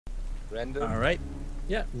Random. All right.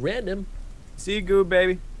 Yeah, random. See you, Goob,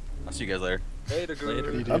 baby. I'll see you guys later. Later,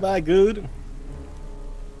 good. Bye-bye, good.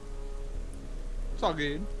 It's all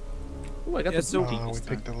good. Oh, I got the so- booty We this time.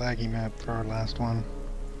 picked the laggy map for our last one.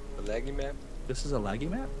 The laggy map. This is a laggy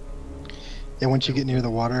map? Yeah, once you get near the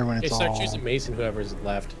water, when Hey, it's start all... choosing Mason, whoever's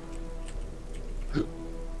left.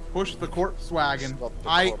 Push the corpse wagon. Stop the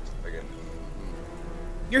I. corpse again.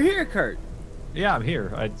 You're here, Kurt. Yeah, I'm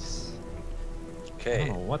here. I Okay. don't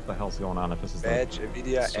know what the hell's going on. If this is the Badge,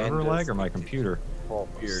 Nvidia, server and lag or my computer.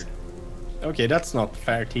 Weird. Okay, that's not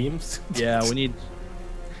fair, teams. Yeah, we need.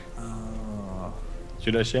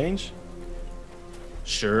 Should I change?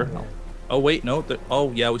 Sure. Oh wait, no.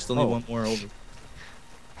 Oh yeah, we still need Oh. one more over.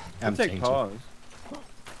 I'll take changing. pause.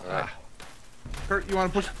 Alright. Kurt, you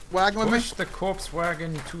want to push wagon with me? Push the corpse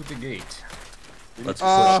wagon to the gate. Let's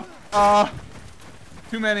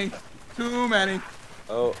Too many. Too many.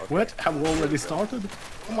 Oh, okay. What? Have we already started?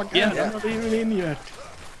 Oh my god, Yeah. I'm not even in yet.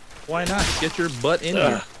 Why not? Get your butt in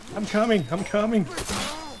here. I'm coming, I'm coming.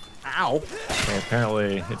 Ow. Okay,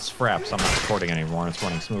 apparently it's Fraps. I'm not recording anymore. It's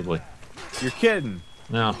running smoothly. You're kidding.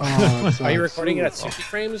 No. Oh, that Are you sucks. recording it at 60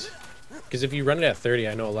 frames? Because if you run it at 30,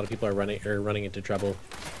 I know a lot of people are running into trouble.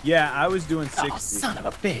 Yeah, I was doing Oh, 60. son of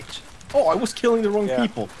a bitch. Oh, I was killing the wrong Yeah.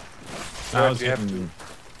 people. I was you have getting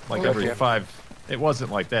like Oh, every you have- 5. It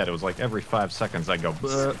wasn't like that. It was like every 5 seconds I'd go,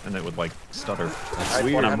 "Bleh," and it would like stutter.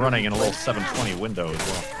 weird. When I'm running in a little 720 window as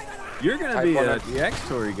well. You're gonna I be wanna- the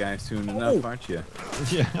X-Tory guy soon enough, aren't you?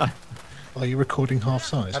 Yeah. Are you recording half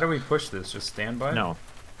size? How do we push this? Just stand by? No.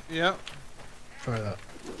 Yep. Try that.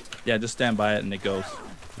 Yeah, just stand by it and it goes.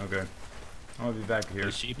 Okay. I'll be back here.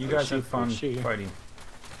 Pushy, You guys pushy, have fun pushy. fighting.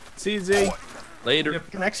 CZ. Later. You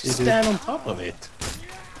can actually It is. stand on top of it.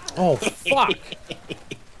 Oh, fuck.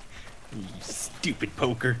 You stupid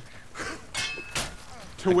poker.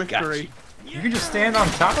 To victory. You can just stand on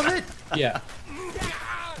top of it? Yeah.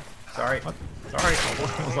 Sorry. Sorry.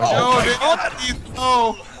 No, dude.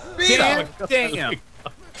 Oh, Damn. Vita Damn.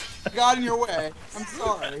 got in your way. I'm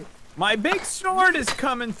sorry. My big sword is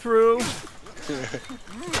coming through.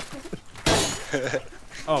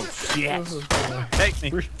 Oh shit. Take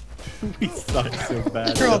me. We suck so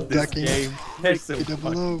bad. You're all at this ducking. game. We're so Get fucking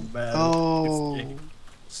below. bad at Oh. this game.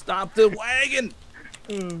 Stop the wagon.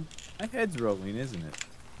 My head's rolling, isn't it?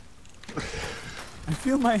 I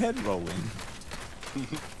feel my head rolling.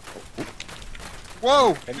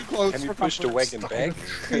 Whoa. Can, Too close. can we for push the comfort. wagon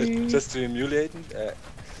back? Just to emulate it?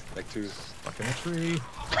 Like to... Stuck in a tree.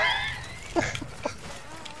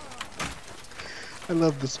 I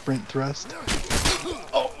love the sprint thrust.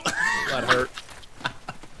 That hurt.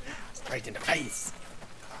 Straight in the face.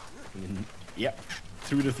 Yep.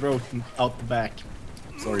 Through the throat and out the back.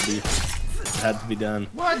 Sorry, B. It had to be done.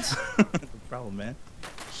 What? No problem, man.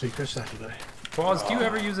 Secret Saturday. Pause, do you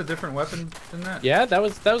ever use a different weapon than that? Yeah, that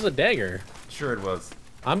was a dagger. Sure it was.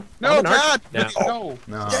 I'm No, an archer God. now. No.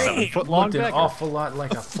 No. Dang, It long looked an dagger. awful lot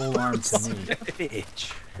like a full arm to me.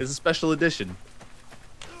 Bitch. It's a special edition.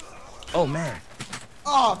 Oh man.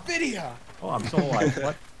 Oh, video. Oh, I'm so alive.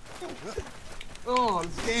 What? Oh,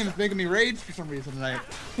 this game is making me rage for some reason tonight.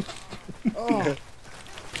 Oh.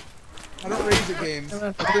 I don't rage at games.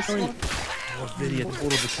 This one? Oh, video total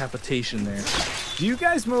decapitation there. Do you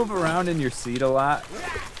guys move around in your seat a lot?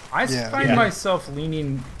 I Yeah. find Yeah. myself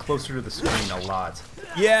leaning closer to the screen a lot.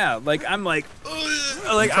 Yeah, like I'm like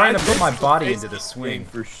I'm trying to put my body this into the swing.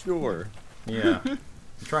 for sure. Yeah. I'm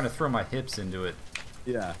trying to throw my hips into it.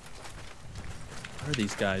 Yeah. Where are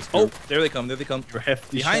these guys? Oh, there they come. There they come. Your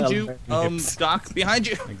hefty Behind shell you, and hips. Doc. Behind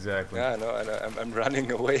you. Exactly. Yeah, no, I know. I'm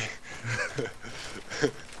running away.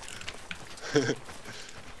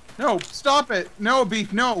 No, stop it. No,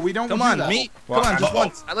 Beef, no. We don't Come do on, that. me. Well, Come on, just I'm-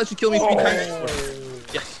 once. I let you kill me 3 times.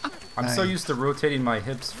 Yes. I'm so Nice. used to rotating my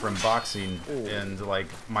hips from boxing, and like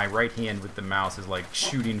my right hand with the mouse is like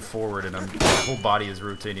shooting forward, and my whole body is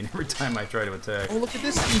rotating every time I try to attack. Oh, look at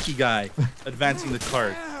this sneaky guy advancing the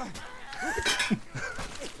card.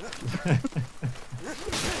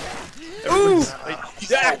 Ooh!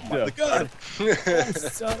 Yeah, Yeah. the gun. Oh,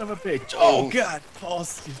 son of a bitch. Oh, God.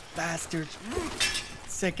 Pause, you bastard.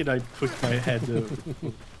 Second I put my head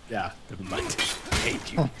yeah, never mind. I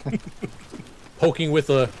hate you. Poking with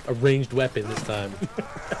a ranged weapon this time.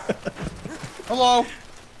 Hello.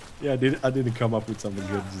 Yeah, I didn't come up with something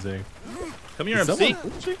good to say. Come here, Did MC.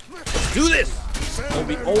 someone- Let's do this. Oh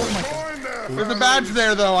my god. There's a badge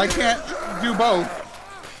there, though. I can't do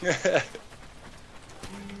both.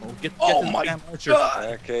 Oh, get Oh this my damn archer. God.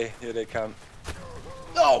 Okay, here they come.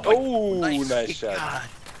 Oh, my Oh, nice shot. God.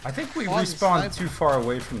 I think we Oh, the respawned sniper. too far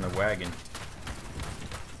away from the wagon.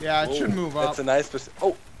 Yeah, it should Oh, move up. That's a nice position.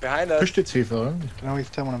 Oh, Behind us. Pushed it too far. You can always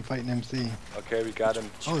tell when I'm fighting MC. Okay, we got him.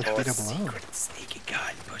 Oh, it's Paused. double O. Sneaky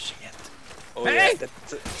guy pushing it. Oh Hey! yeah,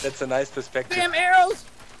 that's a nice perspective. Damn arrows!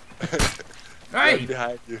 Right Hey!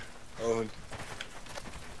 behind you. Oh.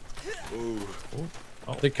 Ooh.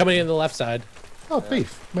 They're coming in the left side. Oh,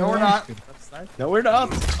 beef. No, we're not. Left side. No, we're not.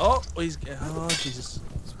 Oh, he's. Oh, Jesus.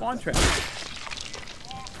 Spawn trap.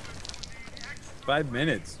 5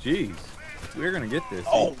 minutes. Jeez. We're gonna get this.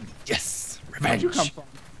 Oh, yes. Where'd Revenge. you come from?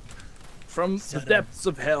 From the Set up. depths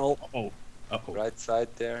of hell. Oh. Uh-oh. Right side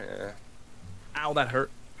there. Ow, that hurt.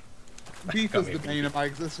 Beef is the bane of my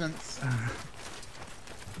existence.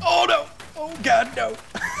 Oh, no. Oh, God, no.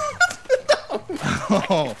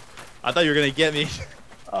 Oh, I thought you were gonna get me.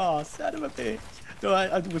 Oh, son of a bitch. No,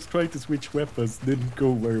 I was trying to switch weapons. Didn't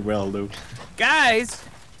go very well, though. Guys!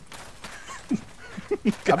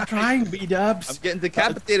 I'm trying, B-dubs. I'm getting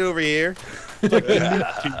decapitated over here.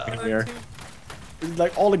 Here. It's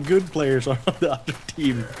like all the good players are on the other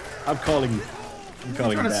team. I'm calling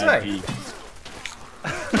trying to bad say? B.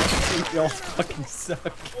 Y'all fucking suck.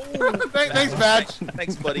 Thanks, Badge.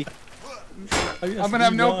 Thanks, buddy. I'm gonna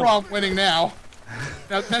have no problem winning now.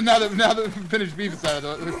 Now that we've finished Beef is out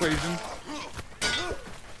of the equation.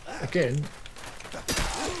 Again.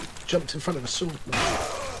 Jumped in front of a sword.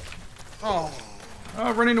 Oh.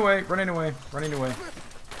 Oh, running away, running away, running away.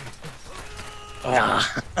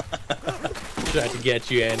 Tried to get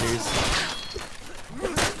you, Anders.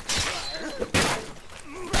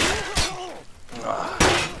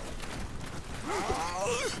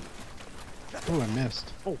 Oh, I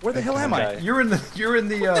missed. Oh, where the hell am I? You're in the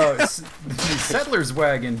the settler's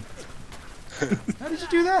wagon. How did you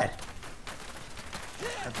do that?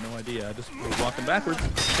 I have no idea. I just was walking backwards.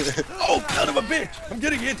 Oh, son of a bitch! I'm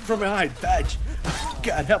getting hit from behind. Badge.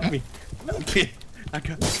 God, help me. Help me. I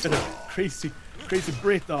got a crazy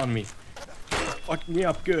breath on me. Fucking me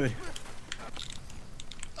up good.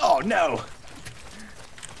 Oh, no.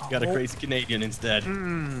 Got a crazy Canadian instead.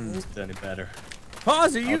 It's done it better.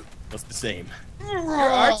 Pause, are you? What's the same?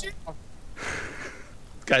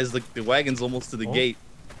 Guys, the wagon's almost to the gate.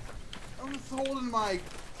 I'm just holding my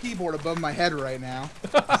keyboard above my head right now.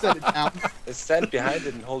 Set it down. Stand behind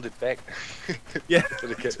it and hold it back. Yeah.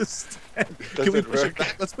 Did it get- Just, Does can we it push it work?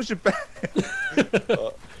 back? Let's push it back.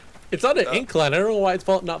 It's on an incline. I don't know why it's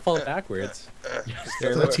not falling backwards.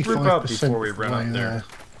 Here, let's group up 35% before we run up there.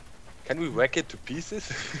 Can we wreck it to pieces?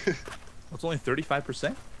 It's only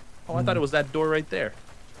 35%? Oh, I thought it was that door right there.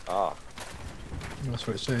 Ah. That's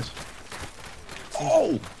what it says.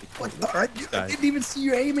 Oh! What the? I guys. didn't even see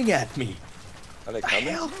you aiming at me. Are they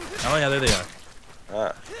coming? Oh, yeah, there they are.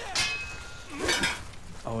 Ah.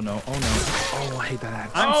 Oh, no. Oh, no. Oh, I hate that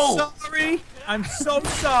axe. I'm sorry. I'm so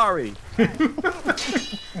sorry.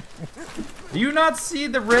 Do you not see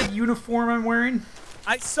the red uniform I'm wearing?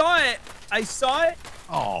 I saw it. I saw it.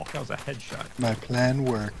 Oh, that was a headshot. My plan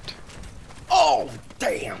worked. Oh,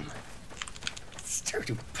 damn! Start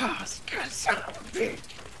to pass, God, son of a bitch.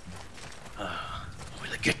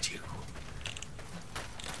 Will I get you?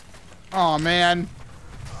 Oh man.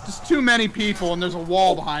 Just too many people and there's a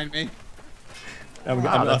wall behind me. I'm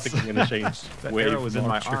Wow, not that's- going to change. That wave arrow was in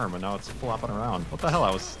my launcher. arm, and now it's flopping around. What the hell?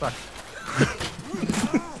 I was stuck.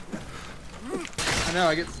 I know,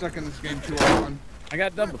 I get stuck in this game too often. I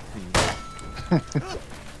got double teamed.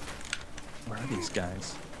 Where are these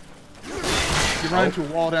guys? You run into a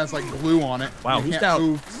wall that has like glue on it. Wow, you who's can't down?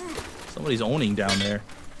 move. Somebody's owning down there.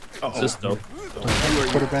 Zisteau.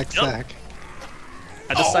 Quarterback sack.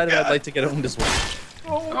 I decided I'd like to get owned as well.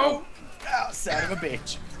 Oh! Oh, son of a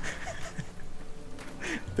bitch.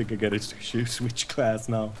 I think I gotta switch class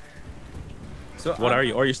now. So What are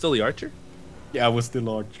you? Are you still the archer? Yeah, I was still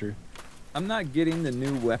archer. I'm not getting the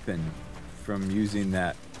new weapon from using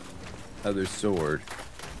that other sword.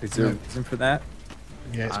 Is there a No. reason for that?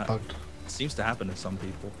 Yeah, it's bugged. Seems to happen to some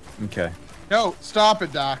people. Okay. No, stop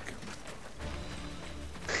it, Doc.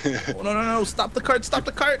 Oh, no. Stop the cart. Stop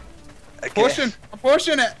the cart. Pushing. I'm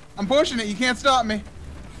pushing it. I'm pushing it. You can't stop me.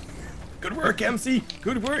 Good work, MC.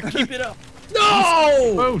 Good work. Keep it up.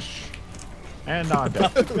 No! Whoosh! And on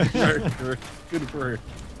deck. Good work. Good work.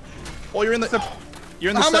 Oh, you're in the. You're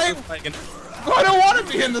in the How many- settler wagon. I don't want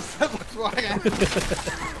to be in the settler's wagon.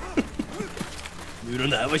 You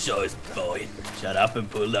don't have a choice, boy. Shut up and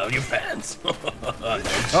pull down your pants.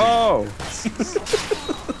 Oh!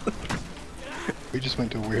 We just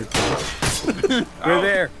went to a weird place. We're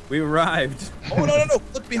there. We arrived. Oh, no.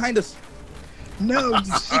 Look behind us. No, you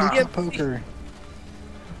sneaky poker.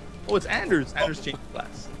 Oh, it's Anders. Anders changed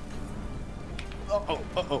class.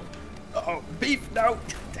 Uh-oh. Beef, no.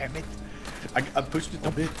 Damn it. I pushed it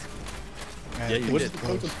a bit. Yeah, you it What's did. the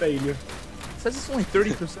total failure? says it's only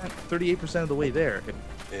 30%, 38% of the way there.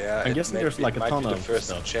 Yeah, I'm it guessing may there's be- like it a might ton be the of first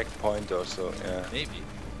stuff. checkpoint or so. Yeah. Maybe.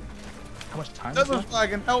 How much time is Another left?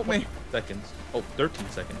 flagon, help me. Seconds. Oh, 13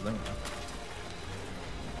 seconds. Never mind.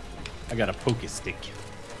 I got a pokey stick.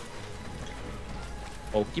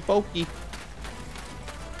 Pokey pokey.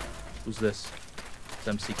 Who's this? It's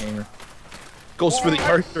MC Gamer. Goes for the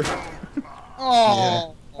Arthur.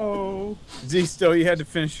 Oh. Oh. Zisteau, you had to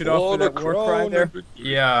finish it off with that war cry there?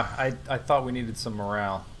 Yeah, I thought we needed some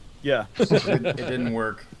morale. Yeah. It didn't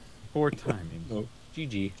work. Poor timing.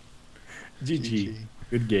 GG. GG.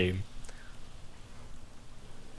 Good game.